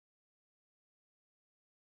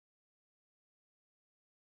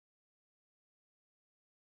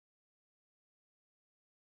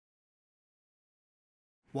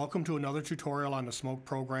Welcome to another tutorial on the Smoke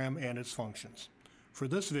program and its functions. For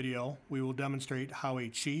this video, we will demonstrate how a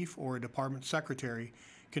chief or a department secretary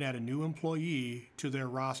can add a new employee to their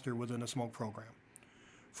roster within the Smoke program.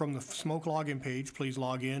 From the Smoke login page, please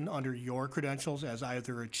log in under your credentials as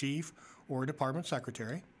either a chief or a department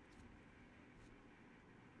secretary.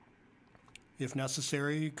 If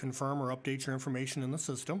necessary, confirm or update your information in the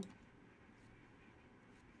system.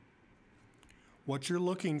 What you're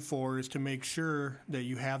looking for is to make sure that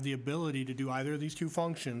you have the ability to do either of these two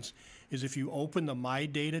functions is if you open the My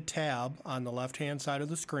Data tab on the left-hand side of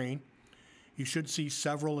the screen, you should see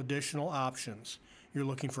several additional options. You're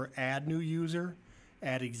looking for Add New User,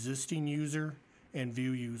 Add Existing User, and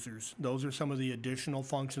View Users. Those are some of the additional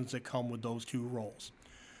functions that come with those two roles.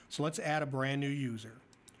 So let's add a brand new user.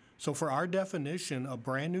 So for our definition, a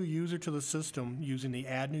brand new user to the system using the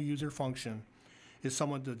Add New User function is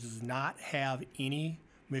someone that does not have any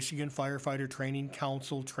Michigan Firefighter Training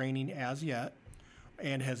Council training as yet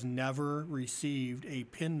and has never received a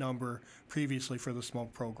PIN number previously for the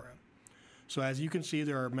Smoke program. So as you can see,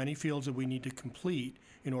 there are many fields that we need to complete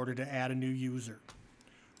in order to add a new user.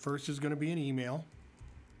 First is going to be an email.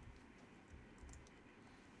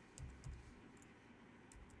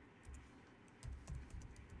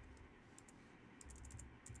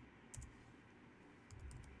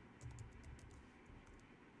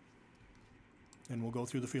 And we'll go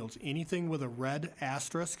through the fields. Anything with a red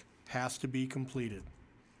asterisk has to be completed.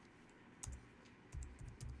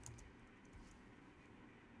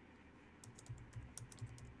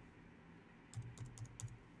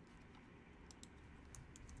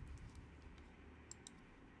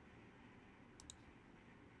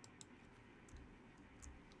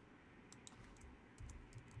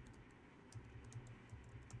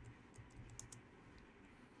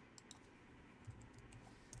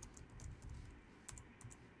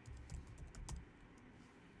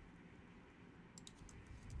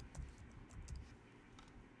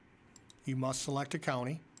 You must select a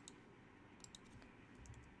county.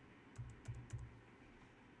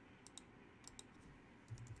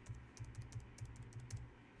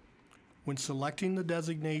 When selecting the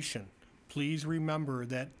designation, please remember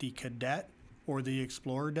that the cadet or the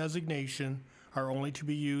explorer designation are only to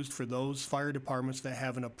be used for those fire departments that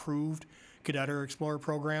have an approved cadet or explorer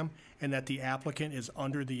program and that the applicant is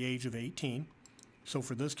under the age of 18. So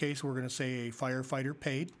for this case, we're going to say a firefighter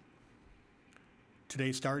paid.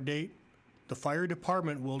 Today's start date. The fire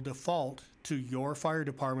department will default to your fire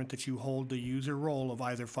department that you hold the user role of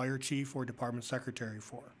either fire chief or department secretary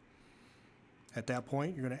for. At that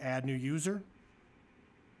point, you're going to add new user. And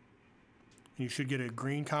you should get a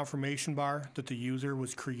green confirmation bar that the user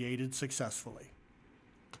was created successfully.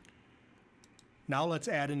 Now let's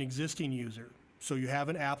add an existing user. So you have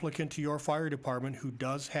an applicant to your fire department who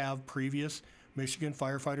does have previous Michigan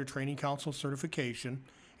Firefighter Training Council certification,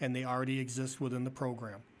 and they already exist within the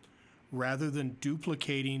program. Rather than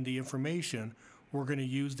duplicating the information, we're going to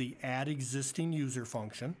use the Add Existing User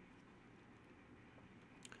function.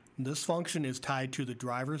 This function is tied to the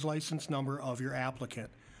driver's license number of your applicant.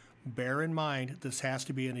 Bear in mind, this has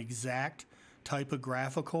to be an exact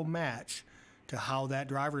typographical match to how that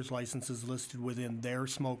driver's license is listed within their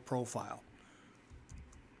Smoke profile.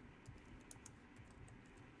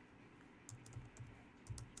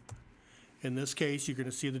 In this case, you're going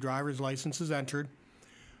to see the driver's license is entered.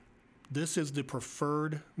 This is the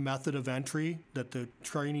preferred method of entry that the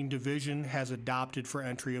training division has adopted for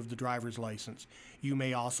entry of the driver's license. You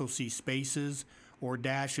may also see spaces or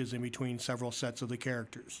dashes in between several sets of the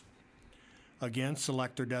characters. Again,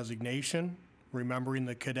 select their designation, remembering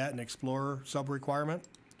the cadet and explorer sub-requirement,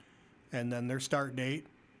 and then their start date,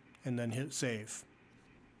 and then hit save.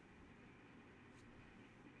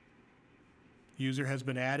 User has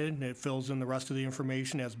been added, and it fills in the rest of the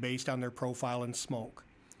information as based on their profile in Smoke.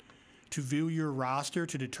 To view your roster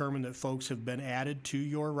to determine that folks have been added to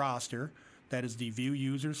your roster, that is the View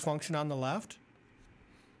Users function on the left.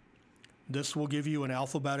 This will give you an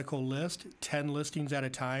alphabetical list, 10 listings at a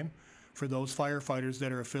time, for those firefighters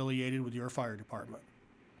that are affiliated with your fire department.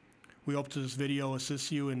 We hope this video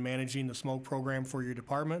assists you in managing the Smoke program for your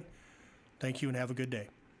department. Thank you and have a good day.